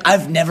Seagull's Friday. like,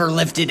 I've never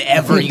lifted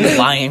ever, you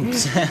lying.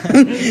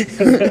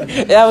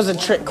 That was a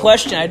trick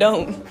question. I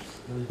don't.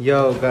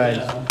 Yo, guys.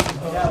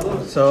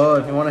 So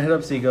if you want to hit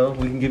up Seagull,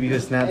 we can give you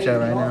his Snapchat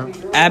right now.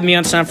 Add me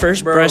on Snap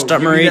first. Bro,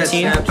 Breast.Murray give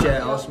me that 18.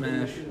 Snapchat, I'll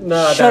smash.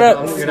 No, Shut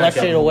up. you're Left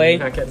getting it away.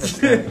 You're not getting this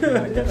thing. You're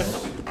not getting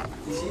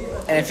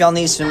it. And if y'all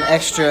need some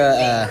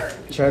extra,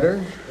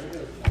 Cheddar?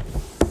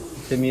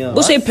 Hit me up.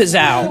 We'll say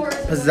Pizzow.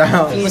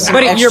 Pizzazz.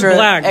 But you're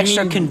black.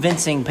 extra You mean-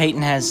 convincing,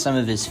 Peyton has some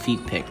of his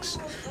feet pics.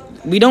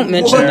 We don't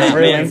mention that,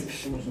 man.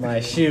 My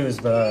shoes,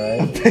 but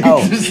alright.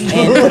 Oh, and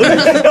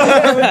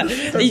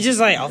He's just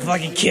like, I'll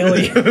fucking kill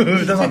you.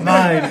 Doesn't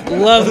mind.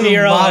 Love me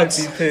or Mind else.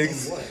 these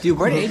pigs. dude,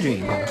 where did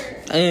Adrian go?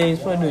 He's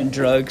probably doing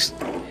drugs.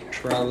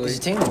 Probably. Is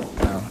it team?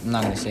 No, I'm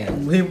not gonna say it.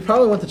 We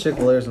probably went to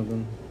Chick-fil-A or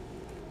something.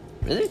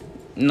 Really?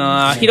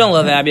 Nah, he don't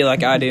love Abby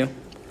like I do.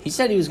 He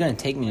said he was gonna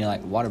take me to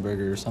like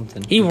Whataburger or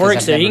something. He because works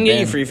I've there. He never can get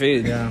you been. free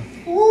food. Yeah.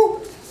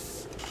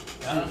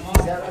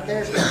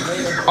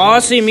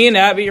 Honestly, me and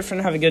Abby are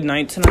finna have a good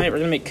night tonight. We're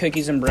gonna make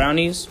cookies and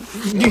brownies.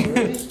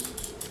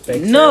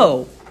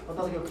 No.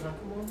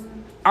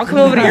 I'll come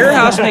over to your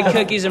house and make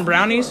cookies and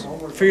brownies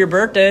for your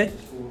birthday.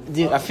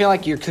 Dude, I feel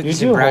like your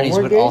cookies You and do brownies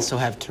homework, would Gabe? also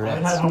have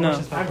Tourette's. No.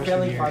 I'm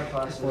failing 5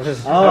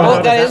 classes.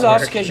 Well, that is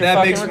also because you're That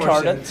fucking makes more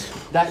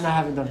retarded. That and I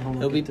haven't done homework.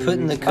 He'll be in 2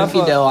 putting the weeks.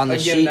 cookie dough on the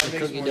Again, sheet. that The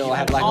makes cookie more dough will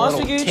have like a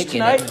Honestly, little Gooch, tick in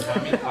tonight.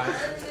 it.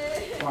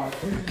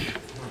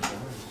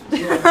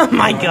 Oh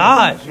my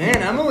god.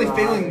 Man, I'm only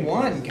failing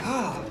 1.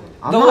 God.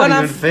 I'm The not one even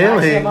I'm- Actually, I'm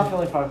failing. not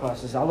failing 5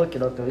 classes. I'll look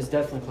it up though. It's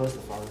definitely close to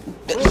 5.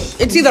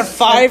 It's either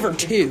 5 or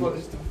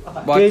 2.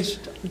 Gage,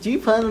 do you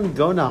plan on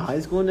going to high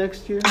school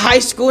next year? High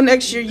school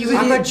next year, you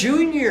I'm a idiot.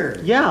 junior.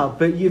 Yeah,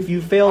 but if you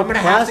fail I'm gonna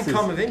classes, have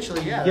to come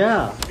eventually. Yeah.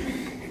 yeah.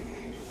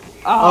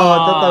 Oh, I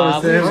thought that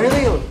was him.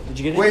 Really? Did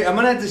you get it? Wait, I'm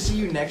gonna have to see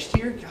you next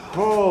year.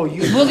 Oh,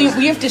 you. Willie,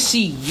 we have to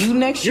see you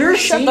next year. You're a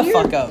Shut the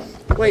senior? fuck up.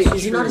 Wait,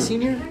 is he not a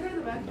senior?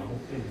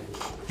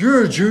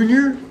 You're a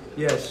junior.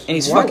 Yes. And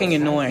he's fucking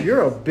annoying.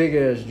 You're a big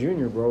ass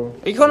junior, bro.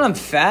 Are you calling him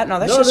fat? No,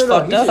 that's just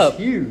fucked he's up. just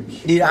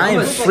huge. Dude, I am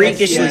Looks like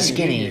freakishly a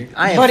skinny.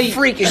 I am Buddy,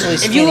 freakishly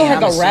If skinny. you look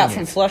and like I'm a rat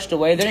senior. from Flushed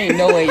Away, there ain't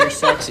no way you're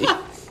sexy.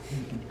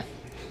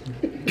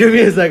 Give me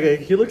a second.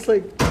 He looks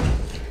like.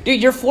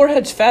 Dude, your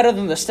forehead's fatter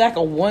than the stack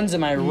of ones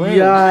in my room. Yikes!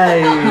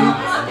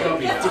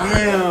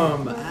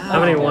 Damn. How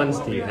many ones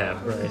do you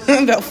have, Bryce?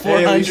 About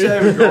Hey, at least you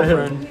have a 400.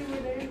 girlfriend.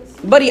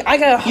 Buddy, I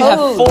got a You have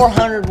hose.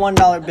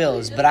 $401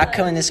 bills, but I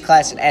come in this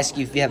class and ask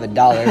you if you have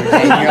 $1 every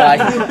day, and you're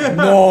like,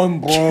 no, I'm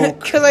broke.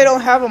 Because I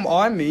don't have them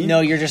on me. No,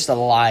 you're just a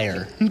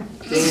liar.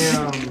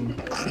 Damn.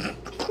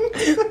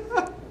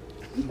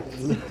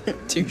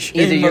 Touche,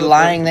 Either you're motherfucker.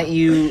 lying that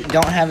you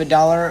don't have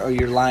 $1, or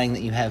you're lying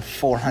that you have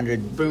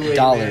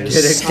 $400 Get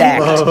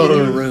stacked in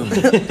your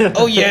exposed. room.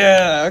 Oh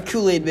yeah,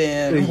 Kool-Aid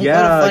Man.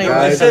 Yeah, What a funny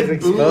guys. one.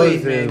 Said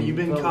Kool-Aid Man. You've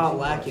been caught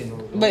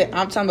lacking. But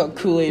I'm talking about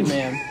Kool-Aid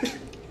Man.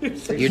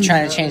 You're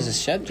trying to change the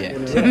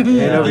subject. Hand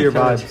over your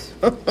vibes.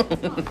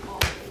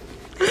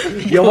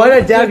 Yo, why'd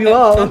I dab you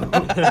up?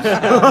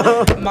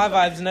 My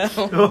vibes now.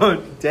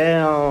 Oh,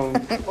 damn.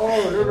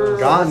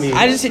 Got me.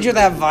 I just hit you with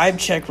that vibe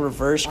check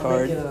reverse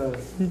card.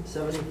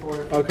 74.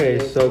 Okay,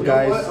 so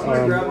guys,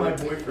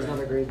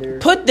 Another grade there.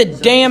 Put the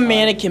damn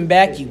mannequin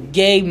back, you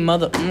gay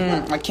mother.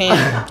 I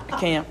can't. I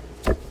can't.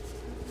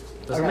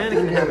 Does a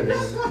mannequin have a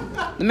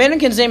name? The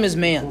mannequin's name is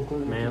Man.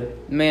 Man.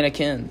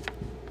 Mannequin.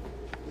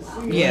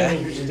 Yeah.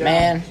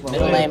 Man,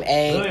 middle name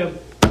A,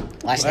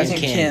 last name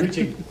Ken.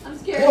 I'm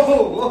scared.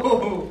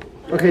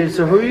 okay,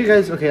 so who are you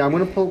guys? Okay, I'm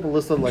gonna pull up a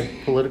list of like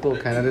political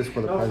candidates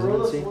for the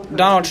presidency.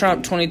 Donald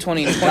Trump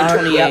 2020,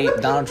 2028.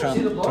 Yep, Donald Trump,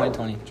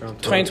 2020.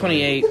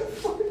 2028.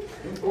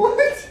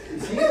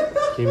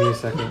 Give me a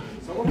second.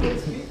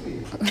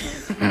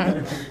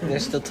 They're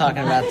still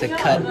talking about the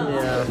cut,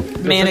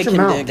 Mannequin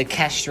mouth. dick. the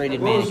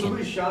castrated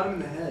mannequin. shot him in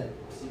the head.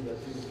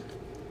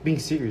 Being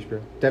serious,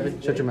 bro.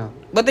 Devin, shut your mouth.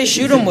 What they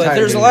shoot him with?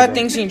 There's a lot of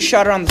things being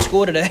shot around the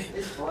school today.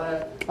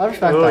 I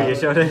respect Oh, that. you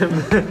showed him?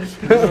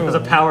 It was a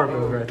power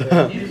move right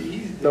there.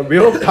 The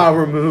real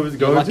power moves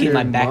go You're to lucky your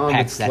my mom and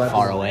backpack's that slap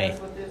far her. away.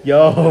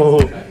 Yo,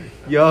 hold on.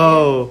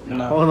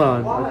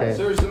 Okay.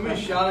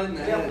 Somebody shot it in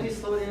the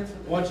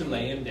head. Watch him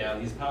lay him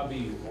down. He's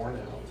probably worn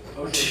out.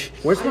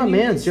 Where's my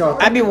man? Yo,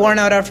 I'd be worn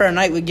out after a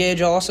night with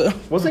Gage also.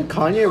 wasn't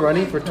Kanye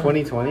running for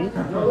 2020?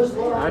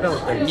 I don't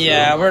think so.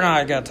 Yeah, we're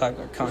not gonna talk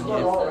about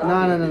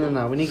Kanye.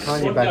 No. We need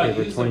Kanye back here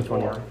for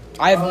 2020.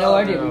 I have no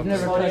idea. We've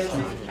never touched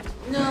him.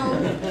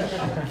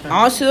 No.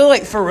 Honestly, though,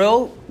 like for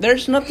real,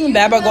 there's nothing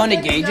bad about going to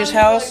Gage's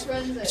house.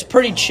 It's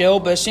pretty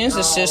chill, but as soon as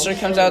the sister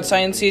comes outside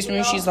and sees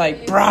me, she's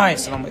like,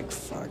 Bryce. And I'm like,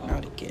 fuck,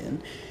 not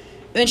again.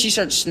 And then she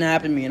starts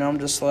snapping me, and I'm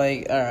just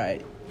like,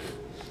 alright.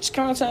 Just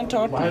come outside and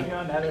talk to Why have me. you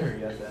not had her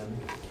yet then?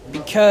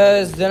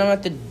 Because then I'm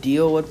going to have to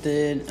deal with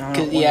it. I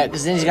don't Yeah, wanna-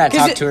 because then you gotta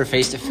 'Cause talk to her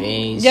face to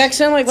face. Yeah, 'cause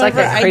then, like, it's like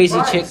whenever that crazy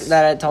chick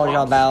that I told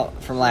y'all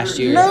about from last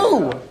year.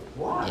 No!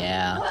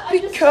 Yeah.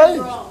 Because.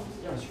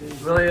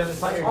 William,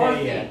 it's not your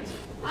day yet. It's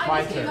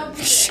my turn.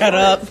 Shut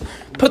up.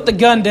 Put the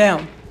gun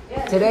down.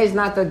 Today's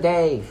not the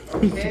day.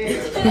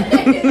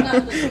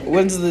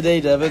 When's the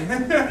day, Devin?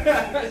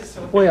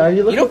 Wait, are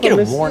you looking You don't for get a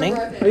Miss? warning.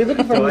 Are you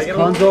looking for Do I Miss get a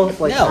warning? Konzo,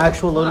 like No.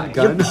 actual loaded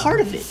gun? You're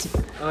part of it.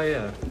 Oh,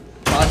 yeah.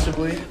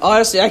 Possibly.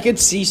 Honestly, I could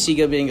see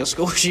Sega being a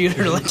school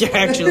shooter, like,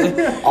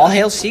 actually. All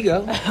hail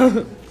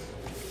Seago.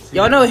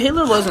 Y'all know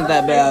Hitler wasn't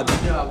that bad.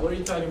 Yeah, what are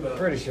you talking about?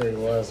 Pretty sure he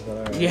was, but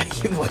alright. Yeah,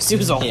 he was. He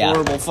was a Yeah.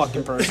 horrible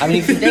fucking person. I mean,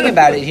 if you think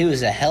about it, he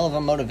was a hell of a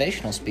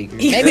motivational speaker.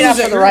 He Maybe not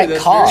was for the a- right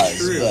that's cause,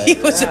 very true. but He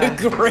was a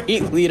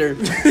great leader.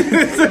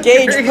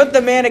 Gage, put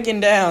the mannequin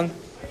down.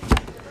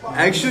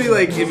 Actually,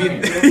 like, if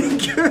you.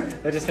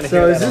 They're just gonna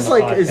So hear is that this on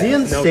the like, is he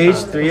in podcast. No stage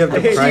comment. 3 of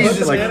depression?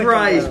 Jesus Like,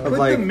 Christ, of put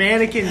like, the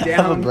mannequin Have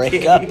a down.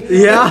 breakup.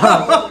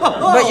 yeah.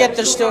 But yet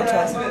they're still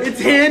trying. Its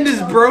hand is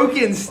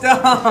broken.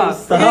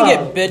 Stop. We're gonna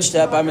get bitched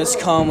up by Miss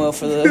Como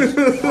for this.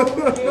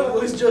 It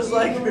was just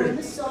like her.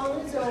 He's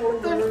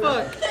grabbing the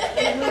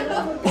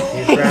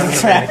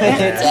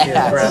mannequin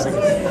ass. He's grabbing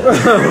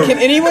it. Can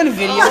anyone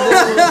video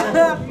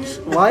this?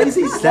 Why is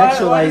he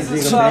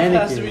sexualizing a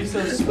mannequin?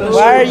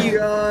 Why are you?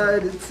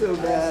 God, it's so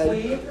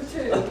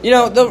bad. You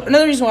know,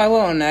 another reason why I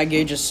went on Nat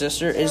Gage's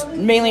sister is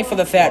mainly for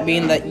the fact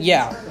being that,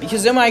 yeah,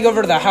 because then when I go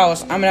over to the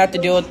house, I'm gonna have to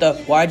deal with the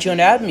why'd you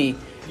unadd me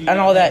and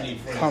all that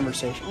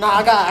conversation. Nah,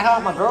 I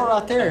got my girl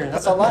right there.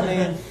 That's all I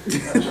need.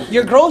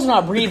 Your girl's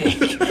not breathing.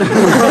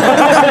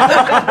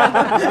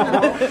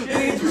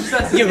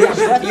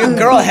 Your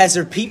girl has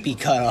her pee-pee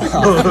cut off.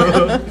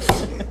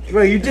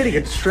 Bro, you did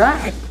a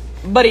track.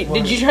 Buddy,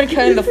 did you try to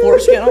cut the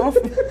foreskin off?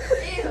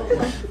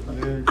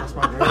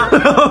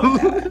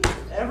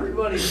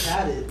 Everybody's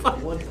had it.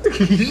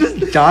 He's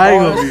just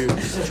dying of you.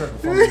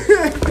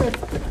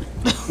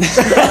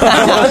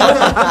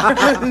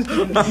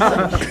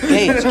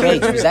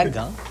 Gage, was that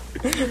gum?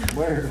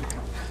 Where?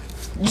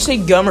 You say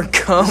gum or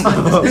cum?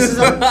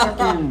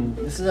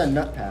 This is a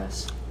nut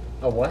pass.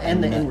 A what?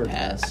 And the Nut inward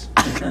pass.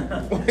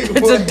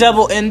 It's a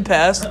double end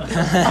pass.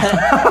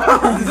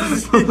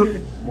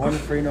 1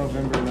 free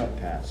November nut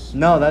pass.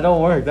 No, that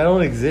don't work. That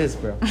don't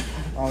exist, bro.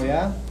 Oh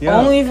yeah? Yeah.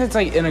 Only if it's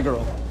like in a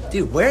girl.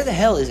 Dude, where the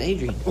hell is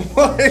Adrian?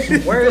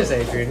 Where is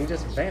Adrian? He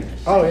just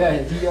vanished. Oh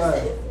yeah,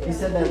 he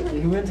said that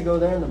he went to go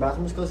there and the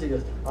bathroom was closed. He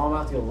goes, "Oh, I'm gonna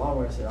have to go a long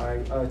way." I said, "All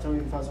right, tell me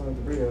you can find someone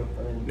with a burrito."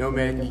 And then No,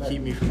 man, you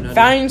keep me from nothing.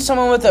 Find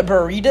someone with a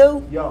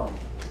burrito? Yo.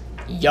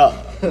 Yo.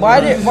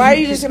 Why are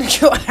you just gonna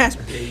go ask?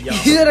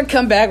 He's gonna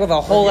come back with a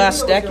whole ass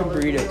stack of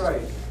burritos.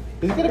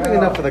 He's gonna bring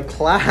enough for the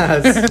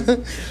class.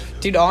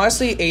 Dude,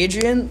 honestly,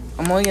 Adrian,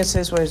 I'm only gonna say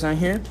this while he's not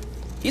here.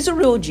 He's a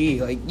real G.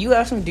 Like, you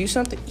ask him to do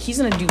something, he's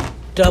gonna do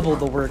double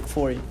the work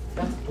for you.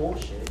 That's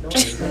bullshit.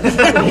 He's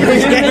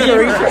gonna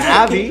reach for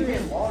Abby.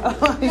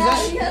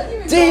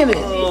 Damn it!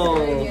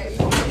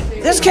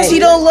 That's because he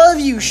don't love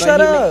you.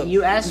 Shut up.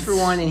 You asked for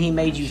one and he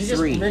made you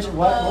 3.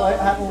 What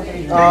happened with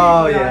Adrian?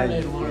 Oh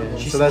yeah.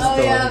 So that's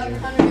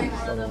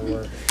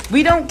still.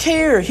 We don't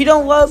care. He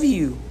don't love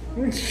you.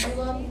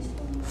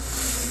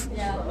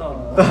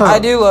 I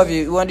do love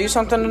you. You want to do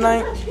something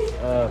tonight?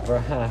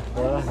 Bruh.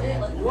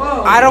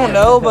 I don't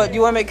know, but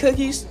you want to make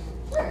cookies?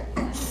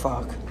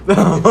 Fuck.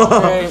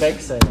 Okay. Bake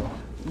sale.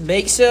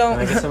 Bake sale? Can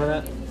I get some of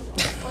that?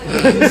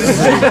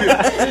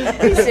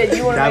 He said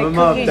you want to Dab make him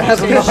up.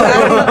 cookies.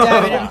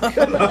 Dab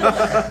him up.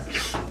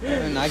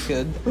 And I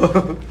could.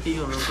 He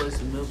gonna replace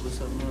the milk with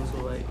something else, so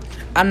like.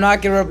 I'm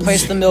not going to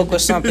replace the milk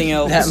with something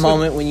else. That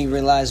moment when you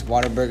realize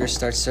Whataburger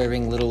starts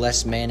serving little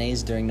less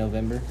mayonnaise during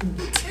November. You've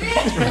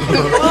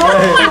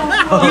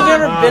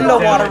never been to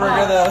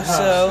Whataburger though,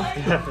 so.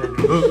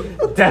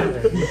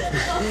 Definitely.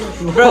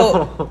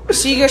 Bro,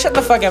 so you go shut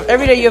the fuck up.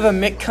 Every day you have a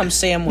McCum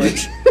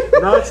sandwich.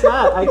 No, it's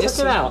not. I took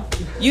it out.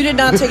 You did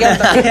not take out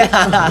the.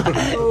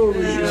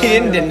 He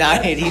didn't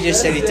deny it. He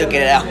just said he took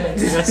it out. I'm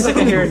sick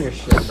of hearing your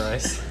shit,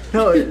 Bryce.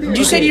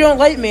 You said you don't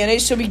like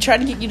mayonnaise, so we tried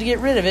to get you to get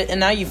rid of it, and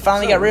now you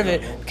finally got rid of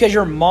it because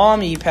your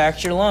mommy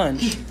packed your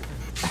lunch.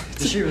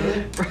 Does she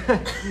really?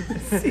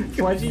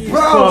 Why'd you use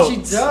Bro, quotes? she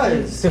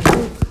does.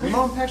 Your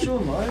mom packs your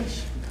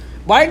lunch.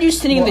 Why are you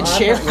sitting in the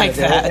chair like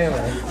that?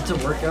 It's a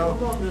workout.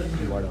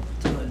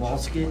 Wall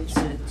skits.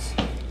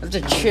 It's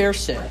a chair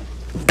set.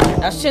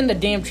 Now sit in the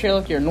damn chair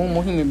like you're a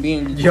normal human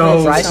being.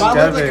 Yo, Bryce, Devin.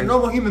 I look like a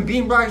normal human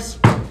being, Bryce.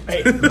 No,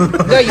 you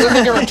look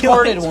like a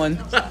retarded one.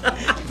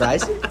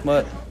 Bryce,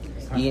 But,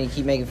 you gonna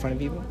keep making fun of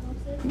people?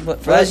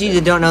 but For those of you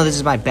that don't know, this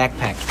is my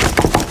backpack.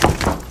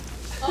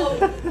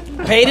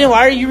 Peyton,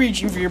 why are you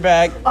reaching for your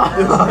bag?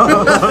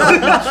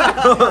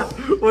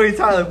 Wait,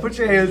 Tyler, put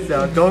your hands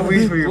down. Don't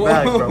reach for your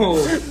bag, bro.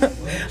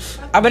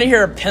 I'm gonna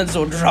hear a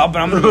pencil drop,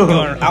 and I'm gonna be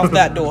going out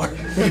that door.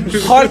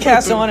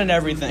 Podcast on and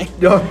everything.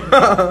 Yo,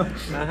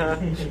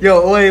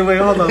 wait,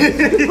 hold on.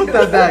 Put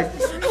that back.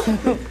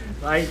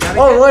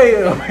 Oh, wait,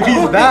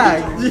 he's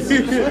back.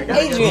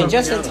 Adrian,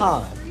 just in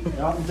time.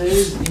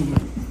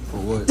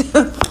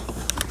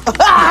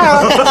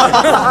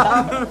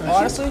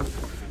 Honestly,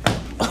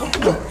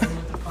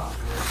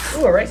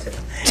 Ooh, eraser.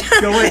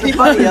 Yo, wait, the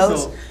Anybody pencil.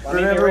 else?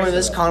 Remember when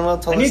this Conwell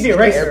told I us need to the get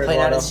the eraser, airplane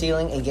out of Eduardo. the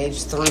ceiling and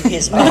Gage threw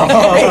his back?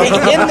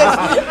 and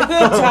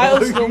the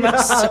tile's still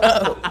messed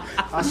up.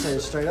 I said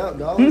it straight up,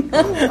 dog.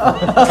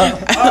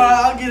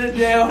 I'll get it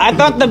down. I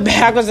thought the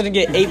bag was gonna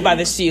get ate by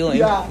the ceiling.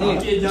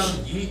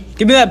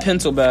 Give me that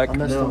pencil back. I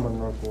messed up on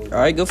rock board. All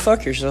right, go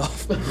fuck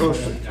yourself.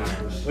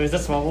 Wait, is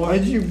that small boy?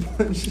 Why'd you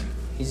punch?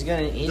 He's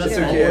gonna. That's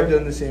okay, I've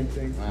done the same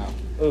thing.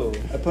 Ooh.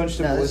 I punched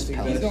him ballistic.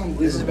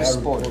 This is a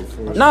sport.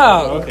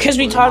 No, because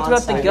we talked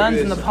about the guns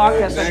in the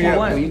podcast that you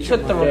won. You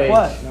took the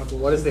request.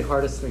 What is the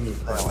hardest thing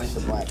you've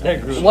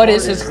played? What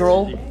is his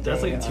girl?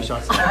 That's like 2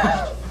 shots.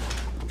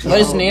 What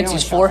is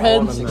Nancy's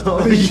forehead? I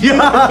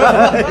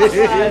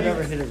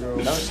never hit a girl.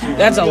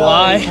 That's a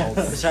lie.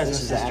 Besides,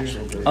 this is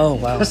actual. Oh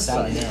wow.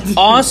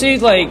 Honestly,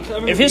 like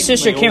if his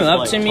sister came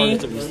up to me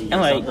and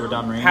like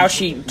how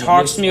she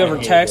talks to me over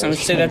text and would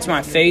say that to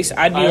my face,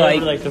 I'd be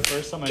like,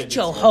 "Get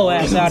your hoe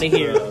ass out of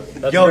here."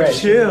 Yo,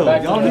 chill.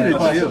 Y'all need to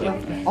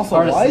chill.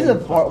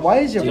 Also, why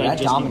is your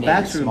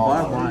bathroom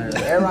barbed wire?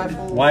 air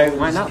rifle?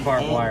 Why not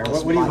barbed wire?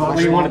 What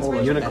do you want it to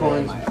be?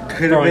 Unicorns?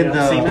 Could have been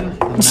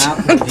the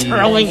map.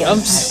 Throwing up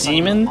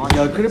semen.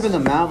 Yo, it could have been the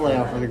map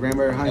layout for the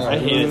Granbury High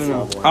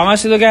School.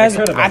 Honestly, though, guys,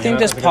 I think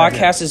this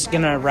podcast is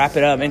gonna wrap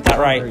it up. Ain't that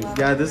right?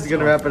 Yeah, this is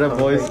gonna wrap it up,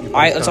 boys. All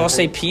right, let's all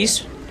say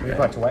peace.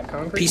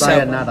 Peace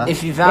out.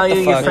 If you value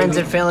your friends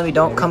and family,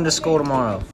 don't come to school tomorrow.